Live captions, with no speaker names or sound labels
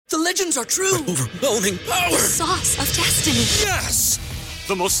The legends are true. Overwhelming power! Sauce of destiny. Yes!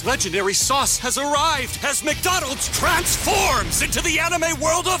 The most legendary sauce has arrived as McDonald's transforms into the anime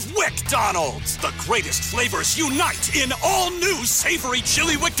world of WickDonald's. The greatest flavors unite in all new savory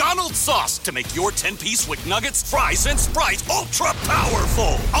chili McDonald's sauce to make your 10-piece Wick Nuggets, fries, and Sprite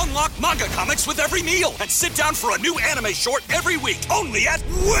ultra-powerful. Unlock manga comics with every meal and sit down for a new anime short every week only at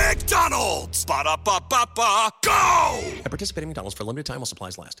WickDonald's. Ba-da-ba-ba-ba, go! At participating McDonald's for a limited time while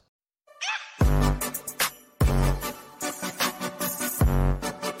supplies last.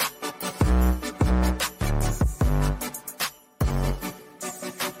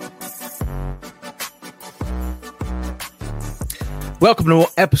 Welcome to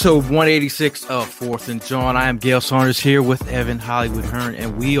episode 186 of Fourth and John. I am Gail Saunders here with Evan Hollywood Hearn,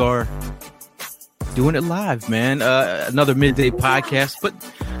 and we are doing it live, man. Another midday podcast, but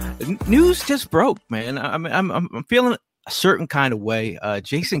news just broke, man. I'm feeling a certain kind of way.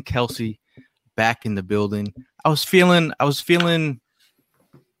 Jason Kelce back in the building. I was feeling a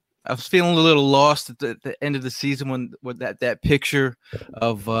little lost at the end of the season when that picture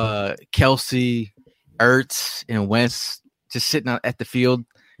of Kelce, Ertz, and Wentz just sitting out at the field.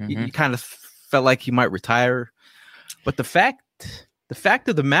 You kind of felt like he might retire. But the fact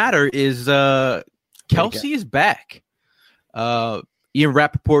of the matter is Kelce is back. Ian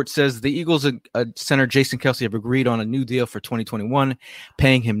Rappaport says the Eagles center Jason Kelce have agreed on a new deal for 2021,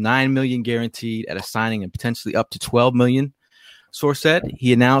 paying him $9 million guaranteed at a signing and potentially up to $12 million. Source said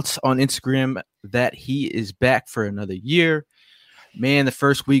he announced on Instagram that he is back for another year. Man, the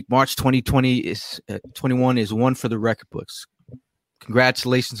first week, March 2021 is one for the record books.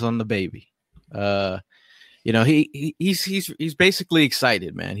 Congratulations on the baby. He's basically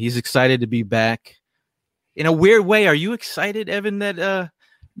excited, man. He's excited to be back. In a weird way, are you excited, Evan, that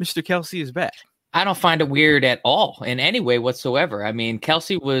Mr. Kelce is back? I don't find it weird at all in any way whatsoever. I mean,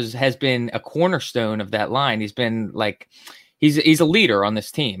 Kelce has been a cornerstone of that line. He's been he's a leader on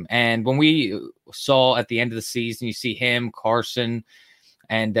this team. And when we saw at the end of the season, you see him, Carson,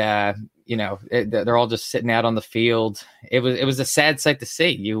 and they're all just sitting out on the field. It was a sad sight to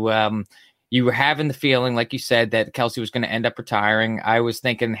see. You were having the feeling, like you said, that Kelce was going to end up retiring. I was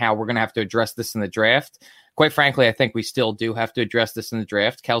thinking how we're going to have to address this in the draft. Quite frankly, I think we still do have to address this in the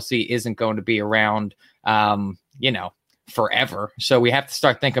draft. Kelce isn't going to be around, forever. So we have to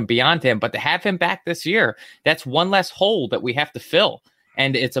start thinking beyond him. But to have him back this year, that's one less hole that we have to fill.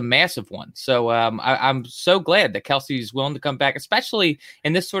 And it's a massive one. So I'm so glad that Kelce is willing to come back, especially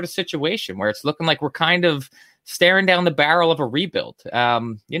in this sort of situation where it's looking like we're kind of staring down the barrel of a rebuild.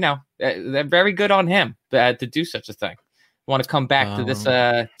 They're very good on him to do such a thing. Want to come back to this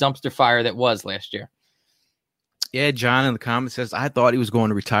dumpster fire that was last year. Yeah, John in the comments says, I thought he was going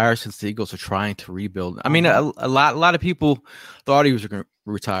to retire since the Eagles are trying to rebuild. I mean, a lot of people thought he was going to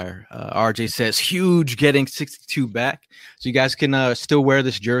retire. RJ says, huge getting 62 back. So you guys can still wear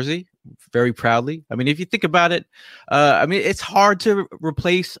this jersey very proudly. I mean, if you think about it, it's hard to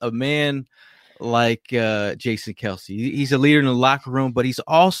replace a man like Jason Kelce. He's a leader in the locker room, but he's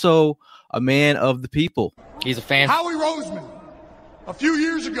also a man of the people. He's a fan. Howie Roseman, a few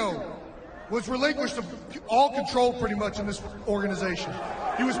years ago, was relinquished of all control pretty much in this organization.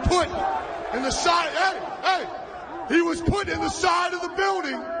 He was put in the side, he was put in the side of the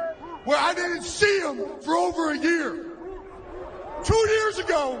building where I didn't see him for over a year. 2 years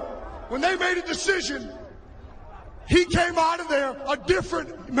ago, when they made a decision, he came out of there a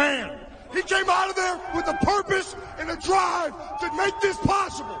different man. He came out of there with a purpose and a drive to make this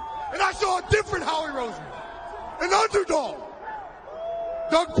possible. And I saw a different Howie Roseman, an underdog,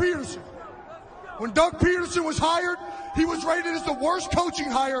 Doug Peterson. When Doug Peterson was hired, he was rated as the worst coaching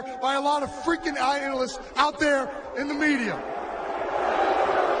hire by a lot of freaking analysts out there in the media.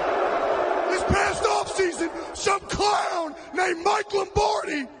 This past offseason, some clown named Mike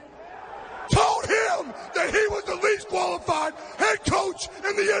Lombardi told him that he was the least qualified head coach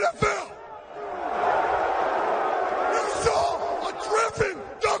in the NFL. You saw a driven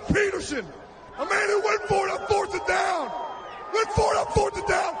Doug Peterson, a man who went for it on fourth and down. Went for it on fourth and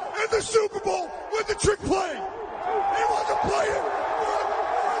down in the Super Bowl with the trick play. He wasn't playing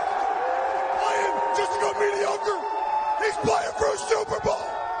just to go mediocre. He's playing for a Super Bowl.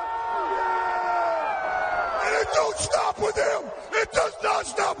 And it don't stop with him. It does not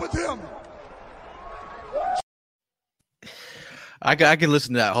stop with him. I can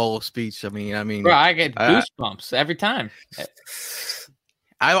listen to that whole speech. I mean, bro, I get goosebumps every time.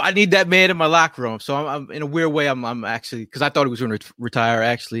 I need that man in my locker room. So I'm in a weird way. I'm actually, because I thought he was going to retire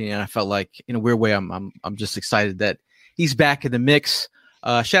actually, and I felt like in a weird way I'm just excited that he's back in the mix.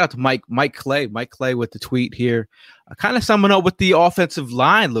 Shout out to Mike Clay with the tweet here, kind of summing up what the offensive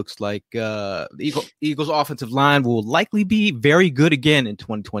line looks like. The Eagles offensive line will likely be very good again in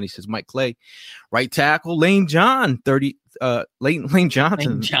 2020, says Mike Clay. Right tackle Lane Johnson,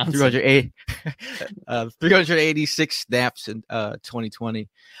 386 snaps in 2020.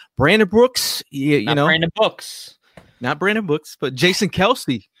 Brandon Brooks, not Brandon Brooks, but Jason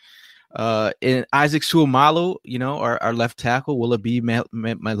Kelce. And Isaac Suamalo, our left tackle. Will it be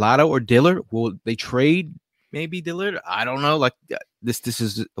Mulatto or Dillard? Will they trade maybe Dillard? I don't know. Like this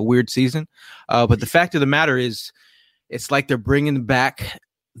is a weird season. But the fact of the matter is, it's like they're bringing back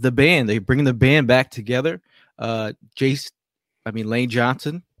the band. They're bringing the band back together. Lane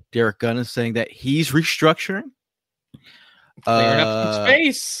Johnson, Derek Gunn is saying that he's restructuring. Clearing up some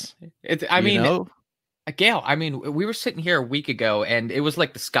space. Gail, we were sitting here a week ago and it was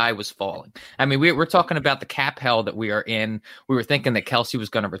like the sky was falling. We're talking about the cap hell that we are in. We were thinking that Kelce was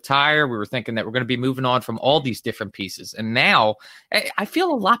going to retire. We were thinking that we're going to be moving on from all these different pieces. And now I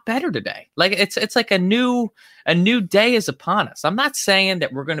feel a lot better today. Like it's like a new day is upon us. I'm not saying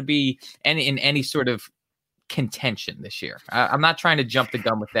that we're going to be in any sort of contention this year. I'm not trying to jump the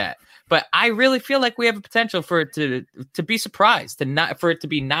gun with that, but I really feel like we have a potential for it to be surprised, for it to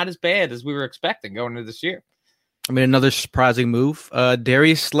be not as bad as we were expecting going into this year. Another surprising move.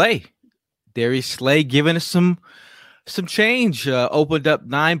 Darius Slay giving us some change. Opened up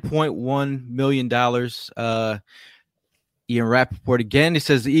 $9.1 million. Ian Rappaport again. He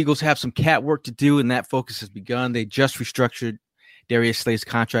says the Eagles have some cap work to do, and that focus has begun. They just restructured Darius Slay's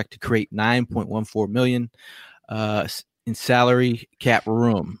contract to create $9.14 million in salary cap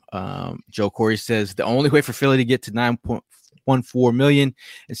room. Joe Corey says the only way for Philly to get to $9.14 million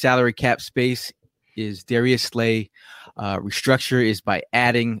in salary cap space is Darius Slay. Restructure is by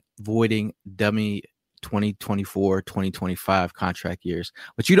voiding dummy 2024-2025 contract years.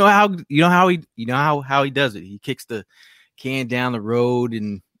 But you know how he does it. He kicks the can down the road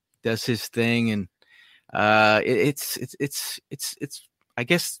and does his thing, and it's I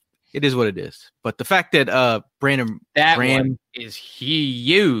guess it is what it is. But the fact that Brandon Graham is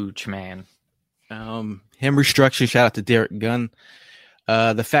huge, man. Him restructuring. Shout out to Derek Gunn.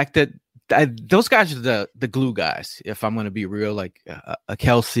 The fact that those guys are the glue guys. If I'm going to be real, like a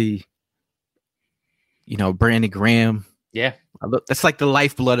Kelce, Brandon Graham. Yeah. That's like the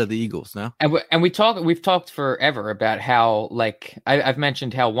lifeblood of the Eagles, no? And we've talked forever about how, like, I've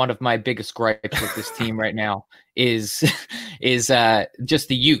mentioned how one of my biggest gripes with this team right now is just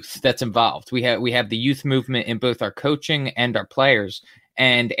the youth that's involved. We have the youth movement in both our coaching and our players.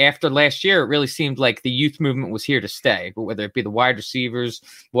 And after last year, it really seemed like the youth movement was here to stay, but whether it be the wide receivers,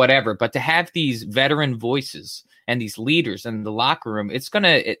 whatever. But to have these veteran voices and these leaders in the locker room, it's going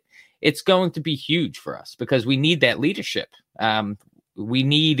to be huge for us because we need that leadership. We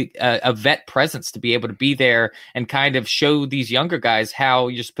need a vet presence to be able to be there and kind of show these younger guys how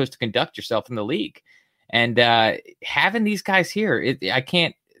you're supposed to conduct yourself in the league. And having these guys here, I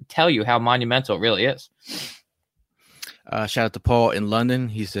can't tell you how monumental it really is. Shout out to Paul in London.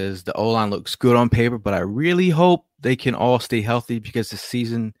 He says the O-line looks good on paper, but I really hope they can all stay healthy because the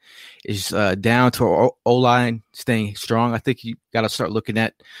season is down to our O-line staying strong. I think you got to start looking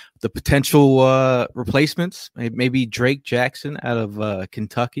at the potential replacements. Maybe Drake Jackson out of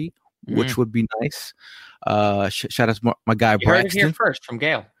Kentucky, which would be nice. Shout out to my guy Braxton. Heard it here first from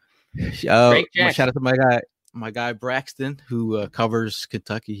Gail. Shout out to my guy Braxton who covers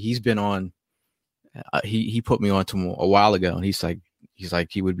Kentucky. He's been on. He put me on to him a while ago, and he's like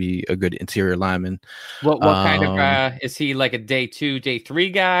he would be a good interior lineman. What kind of is he, like a day 2, day 3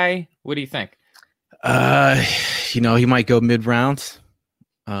 guy? What do you think? He might go mid rounds,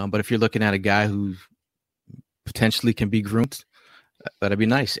 but if you're looking at a guy who potentially can be groomed, that'd be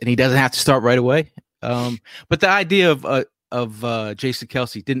nice, and he doesn't have to start right away. But the idea of Jason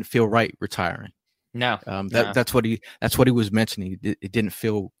Kelce didn't feel right retiring. No, that's what he was mentioning. It didn't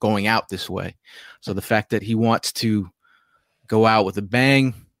feel going out this way. So the fact that he wants to go out with a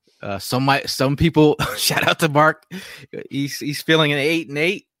bang, some people shout out to Mark. He's feeling an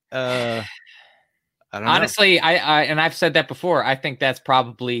 8-8. I don't know. Honestly, I've said that before. I think that's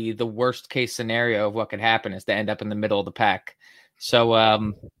probably the worst case scenario of what could happen is to end up in the middle of the pack.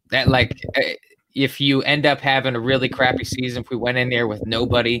 So if you end up having a really crappy season, if we went in there with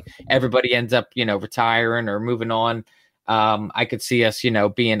nobody, everybody ends up, retiring or moving on. I could see us,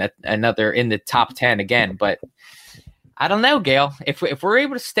 being another in the top 10 again. But I don't know, Gail. If we're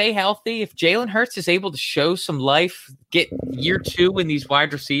able to stay healthy, if Jalen Hurts is able to show some life, get year 2 in these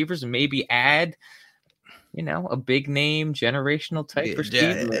wide receivers, and maybe add a big name generational type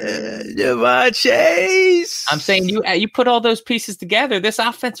receiver. Ja'Marr Chase. I'm saying you put all those pieces together, this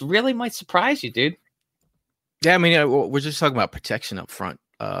offense really might surprise you, dude. Yeah, I mean, we're just talking about protection up front.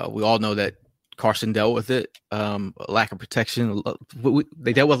 We all know that Carson dealt with it. Lack of protection.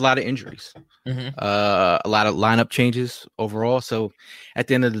 They dealt with a lot of injuries, a lot of lineup changes overall. So at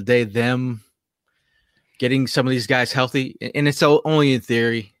the end of the day, them getting some of these guys healthy, and it's only in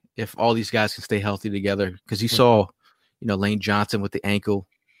theory if all these guys can stay healthy together. Because you saw, Lane Johnson with the ankle,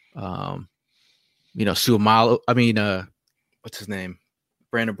 Suamalo. I mean, what's his name?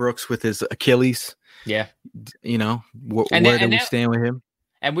 Brandon Brooks with his Achilles. Yeah. Where do we stand with him?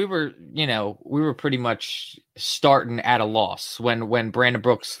 And we were pretty much starting at a loss when Brandon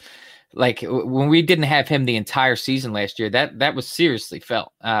Brooks, like when we didn't have him the entire season last year, that was seriously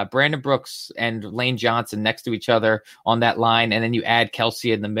felt. Brandon Brooks and Lane Johnson next to each other on that line. And then you add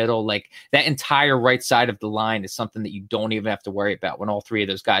Kelce in the middle, like that entire right side of the line is something that you don't even have to worry about when all three of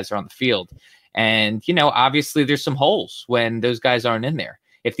those guys are on the field. And, obviously there's some holes when those guys aren't in there.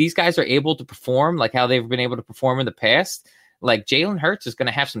 If these guys are able to perform like how they've been able to perform in the past, like Jalen Hurts is going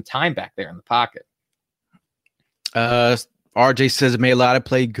to have some time back there in the pocket. RJ says Mailata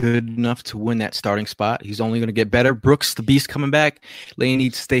played good enough to win that starting spot. He's only going to get better. Brooks, the beast, coming back. Lane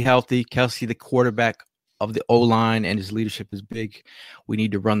needs to stay healthy. Kelce, the quarterback of the O-line, and his leadership is big. We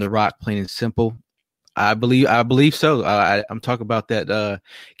need to run the rock, plain and simple. I believe so. I'm talking about that,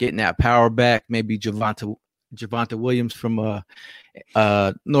 getting that power back. Maybe Javonte Williams from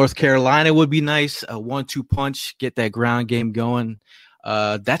North Carolina would be nice. A 1-2 punch, get that ground game going.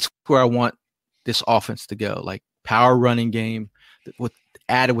 That's where I want this offense to go. Like power running game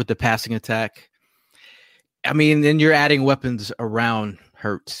added with the passing attack. I mean, then you're adding weapons around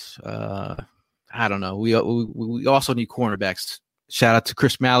Hurts. I don't know. We also need cornerbacks. Shout out to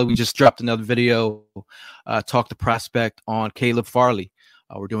Chris Malley. We just dropped another video, talk to prospect on Caleb Farley.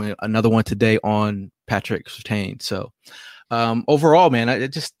 We're doing another one today on Patrick Surtain. So overall, man,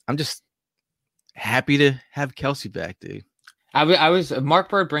 I'm just happy to have Kelce back, dude. I was Mark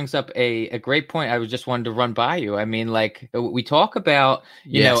Bird brings up a great point. I was just wanted to run by you. I mean, like we talk about,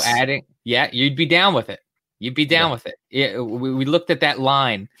 adding. Yeah, you'd be down with it. You'd be down with it. Yeah, we looked at that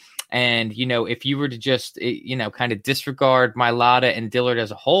line, and if you were to just kind of disregard Mailata and Dillard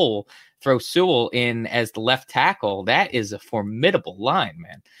as a whole, throw Sewell in as the left tackle, that is a formidable line,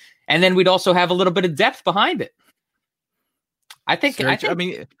 man. And then we'd also have a little bit of depth behind it. I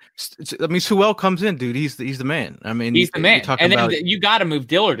mean, Sewell comes in, dude. He's the man. I mean, he's the man. And then you got to move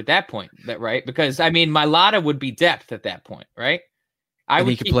Dillard at that point, right? Because I mean, Mailata would be depth at that point, right?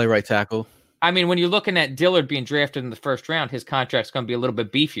 He could play right tackle. I mean, when you're looking at Dillard being drafted in the first round, his contract's going to be a little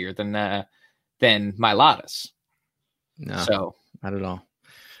bit beefier than Mailata's. No, so not at all.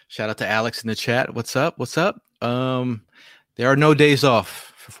 Shout out to Alex in the chat. What's up? There are no days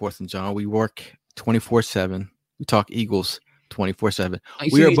off for 4th and John. We work 24/7. We talk Eagles 24/7.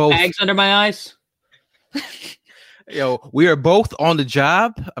 We are both bags under my eyes. We are both on the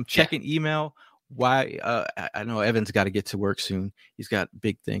job. I'm checking email. Why? I know Evan's got to get to work soon. He's got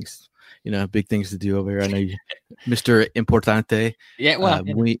big things to do over here. I know you, Mr. Importante. Yeah, well,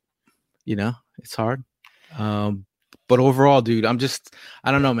 it's hard. But overall, dude, I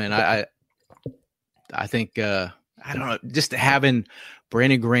don't know, man. I think, I don't know, just having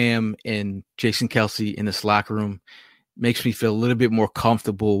Brandon Graham and Jason Kelce in this locker room makes me feel a little bit more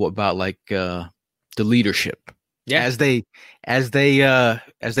comfortable about the leadership. Yeah. As they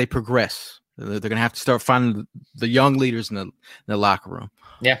progress, they're going to have to start finding the young leaders in the locker room.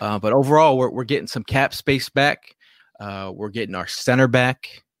 Yeah. But overall, we're getting some cap space back. We're getting our center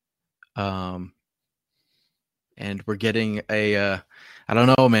back. And we're getting I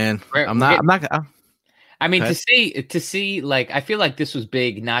don't know, man. I mean, to see, like, I feel like this was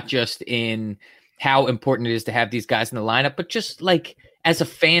big, not just in how important it is to have these guys in the lineup, but just like as a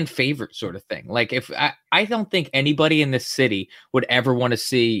fan favorite sort of thing. Like if I don't think anybody in this city would ever want to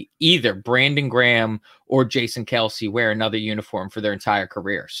see either Brandon Graham or Jason Kelce wear another uniform for their entire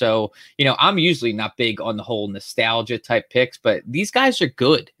career. So, I'm usually not big on the whole nostalgia type picks, but these guys are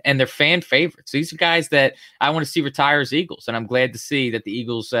good and they're fan favorites. These are guys that I want to see retire as Eagles. And I'm glad to see that the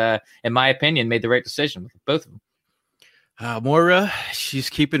Eagles, in my opinion, made the right decision with both of them. Moira, she's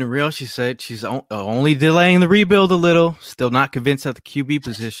keeping it real. She said she's only delaying the rebuild a little. Still not convinced at the QB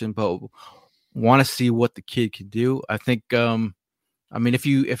position, but want to see what the kid can do. I think,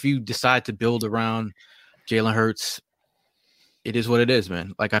 if you decide to build around Jalen Hurts, it is what it is,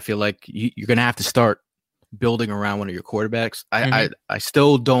 man. Like, I feel like you're going to have to start building around one of your quarterbacks. I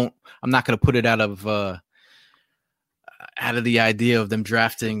still don't. I'm not going to put it out of the idea of them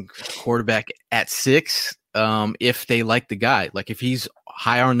drafting quarterback at 6. if they like the guy. Like if he's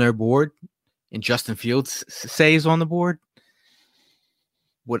high on their board and Justin Fields stays on the board,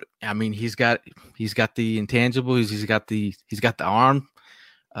 he's got the intangibles, he's got the arm.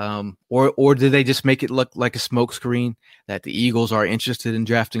 Or do they just make it look like a smokescreen that the Eagles are interested in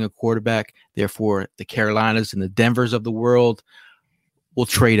drafting a quarterback? Therefore, the Carolinas and the Denvers of the world will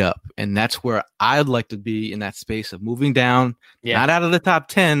trade up. And that's where I'd like to be, in that space of moving down, not out of the top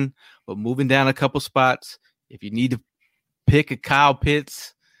 10, but moving down a couple spots. If you need to pick a Kyle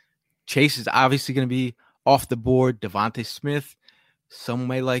Pitts, Chase is obviously going to be off the board. Devontae Smith, some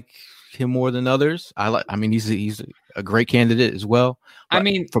may like him more than others. He's a great candidate as well. But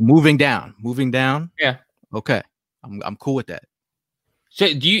for moving down. Yeah. Okay. I'm cool with that.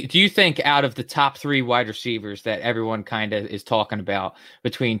 So do you think out of the top 3 wide receivers that everyone kind of is talking about,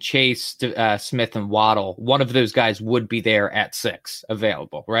 between Chase, Smith, and Waddle, one of those guys would be there at 6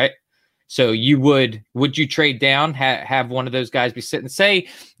 available, right? So would you trade down, have one of those guys be sitting, say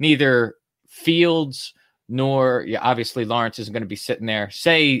neither Fields nor obviously Lawrence isn't going to be sitting there.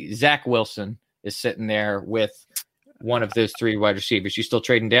 Say Zach Wilson is sitting there with one of those 3 wide receivers. You still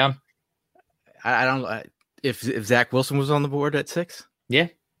trading down? I don't. If Zach Wilson was on the board at 6, yeah.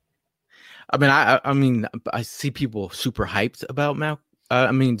 I see people super hyped about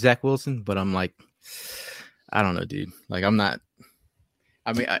Zach Wilson, but I'm like, I don't know, dude. Like I'm not.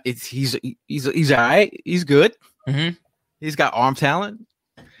 He's all right. He's good. Mm-hmm. He's got arm talent.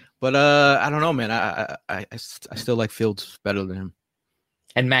 But I don't know, man. I still like Fields better than him.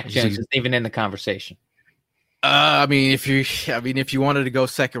 And Mac Jones isn't even in the conversation. If you wanted to go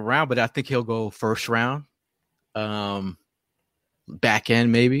second round, but I think he'll go first round, back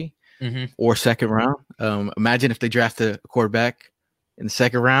end maybe, or second round. Imagine if they draft a quarterback in the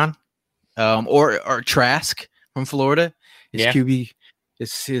second round, or Trask from Florida. His QB,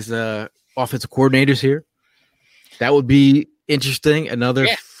 his offensive coordinators here. That would be interesting. Another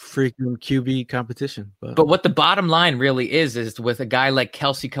freaking QB competition. But what the bottom line really is with a guy like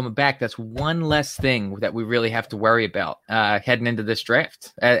Kelce coming back, that's one less thing that we really have to worry about heading into this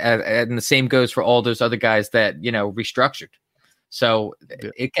draft. And the same goes for all those other guys that, restructured. So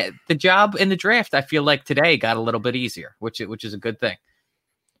the job in the draft, I feel like today got a little bit easier, which is a good thing.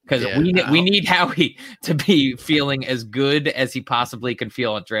 Because we need Howie to be feeling as good as he possibly can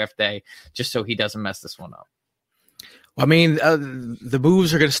feel on draft day, just so he doesn't mess this one up. The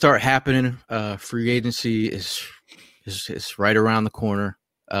moves are going to start happening. Free agency is right around the corner.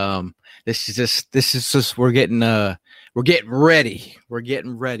 This is just we're getting ready. We're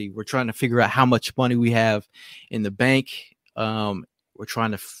getting ready. We're trying to figure out how much money we have in the bank. We're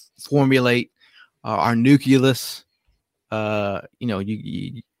trying to formulate our nucleus.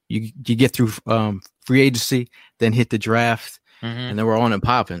 You get through free agency, then hit the draft, and then we're on and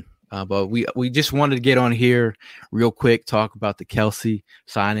popping. But we just wanted to get on here real quick, talk about the Kelce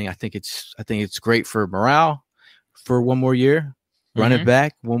signing. I think it's great for morale for one more year. Run it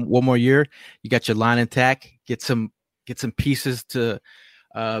back one more year. You got your line intact. Get some pieces to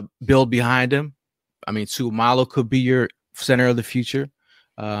build behind him. Suamalo could be your center of the future.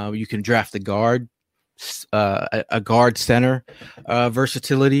 You can draft a guard center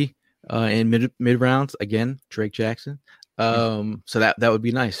versatility in mid rounds. Again, Drake Jackson. So that would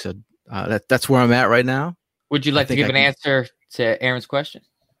be nice. So that's where I'm at right now. Would you like to give an answer to Aaron's question?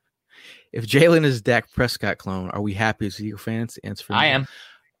 If Jalen is Dak Prescott clone, are we happy as Eagle fans? Answer for me. I am.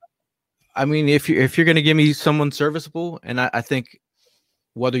 If you're going to give me someone serviceable, and I think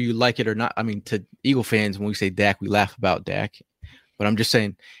whether you like it or not, to Eagle fans, when we say Dak, we laugh about Dak, but I'm just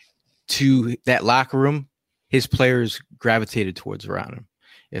saying to that locker room, his players gravitated towards around him.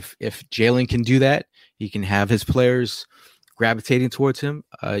 If Jalen can do that, he can have his players gravitating towards him.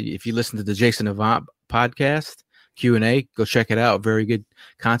 If you listen to the Jason Avant podcast Q&A, go check it out. Very good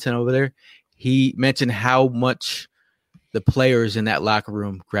content over there. He mentioned how much the players in that locker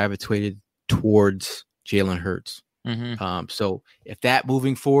room gravitated towards Jalen Hurts. So if that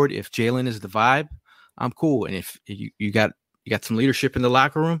moving forward, if Jalen is the vibe, I'm cool. And if you got some leadership in the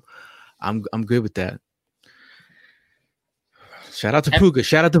locker room, I'm good with that. Shout out to Puga.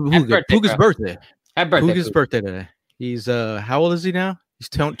 Shout out to Puga. Puga's birthday. Puga's birthday today. He's how old is he now? He's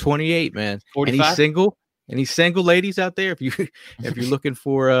 28, man. 45? And he's single. And he's single, ladies out there. If you're looking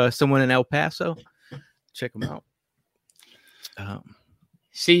for someone in El Paso, check him out.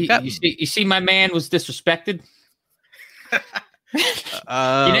 You see, my man was disrespected.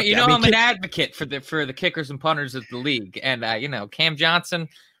 I'm an advocate for the kickers and punters of the league, and Cam Johnson.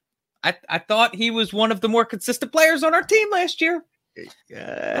 I thought he was one of the more consistent players on our team last year.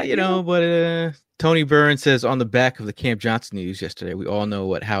 But Tony Burns says on the back of the Cam Johnson news yesterday, we all know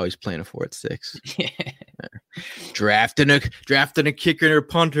what Howie's planning for at 6. drafting a kicker and a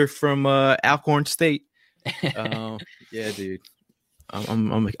punter from Alcorn State. Yeah, dude.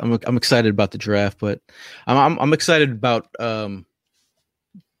 I'm excited about the draft, but I'm excited about I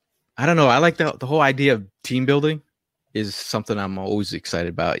don't know. I like the whole idea of team building is something I'm always excited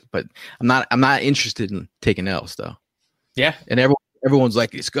about, but I'm not interested in taking L's though. Yeah, and everyone's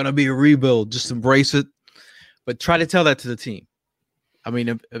like, it's gonna be a rebuild. Just embrace it, but try to tell that to the team. I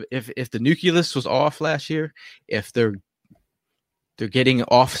mean, if the nucleus was off last year, if they're getting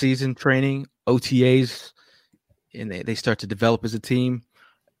off-season training, OTAs, and they start to develop as a team,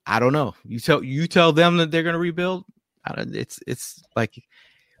 I don't know. You tell them that they're going to rebuild. It's like,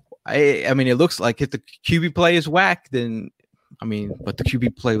 I mean, it looks like if the QB play is whack, then but the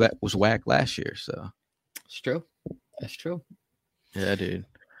QB play was whack last year, so it's true. That's true. Yeah, dude.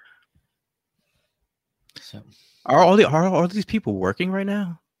 So. Are all these people working right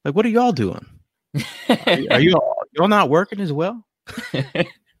now? Like, what are y'all doing? are y'all not working as well?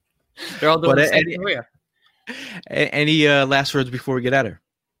 They're all doing the same thing we are. Any last words before we get at her?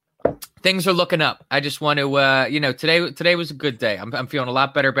 Things are looking up. I just want to, today was a good day. I'm feeling a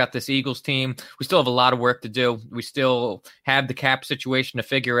lot better about this Eagles team. We still have a lot of work to do. We still have the cap situation to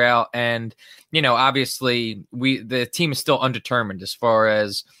figure out, and obviously the team is still undetermined as far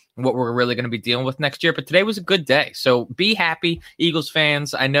as what we're really going to be dealing with next year. But today was a good day. So be happy, Eagles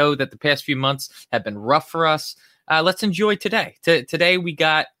fans. I know that the past few months have been rough for us. Let's enjoy today. Today we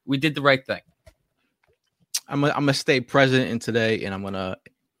did the right thing. I'm gonna stay present in today, and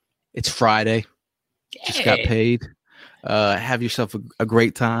it's Friday. Yay. Just got paid. Have yourself a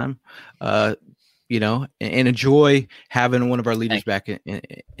great time. And enjoy having one of our leaders back in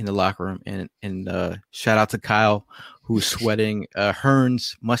the locker room. And shout out to Kyle, who's sweating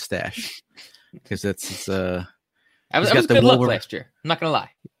Hearn's mustache, because that's I was a good look last year. I'm not gonna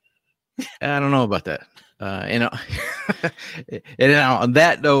lie. I don't know about that. And on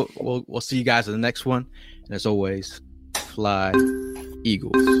that note, we'll see you guys in the next one. And as always, fly,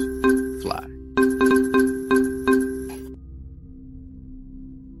 Eagles, fly.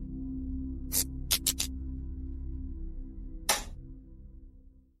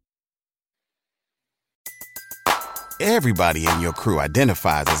 Everybody in your crew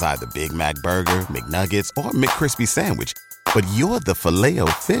identifies as either Big Mac Burger, McNuggets, or McCrispy Sandwich. But you're the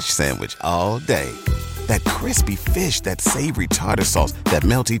Filet-O-Fish Sandwich all day. That crispy fish, that savory tartar sauce, that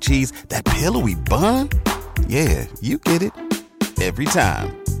melty cheese, that pillowy bun. Yeah, you get it. Every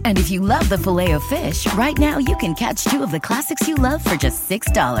time. And if you love the Filet-O-Fish, right now you can catch two of the classics you love for just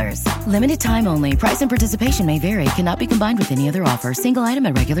 $6. Limited time only. Price and participation may vary. Cannot be combined with any other offer. Single item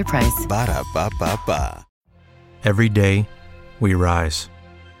at regular price. Ba-da-ba-ba-ba. Every day, we rise,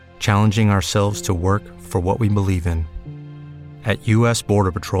 challenging ourselves to work for what we believe in. At U.S.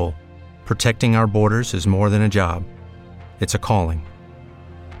 Border Patrol, protecting our borders is more than a job. It's a calling.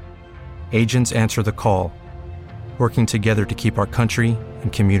 Agents answer the call, working together to keep our country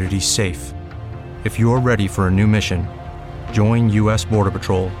and communities safe. If you're ready for a new mission, join U.S. Border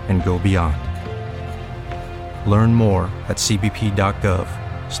Patrol and go beyond. Learn more at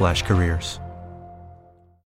cbp.gov/careers.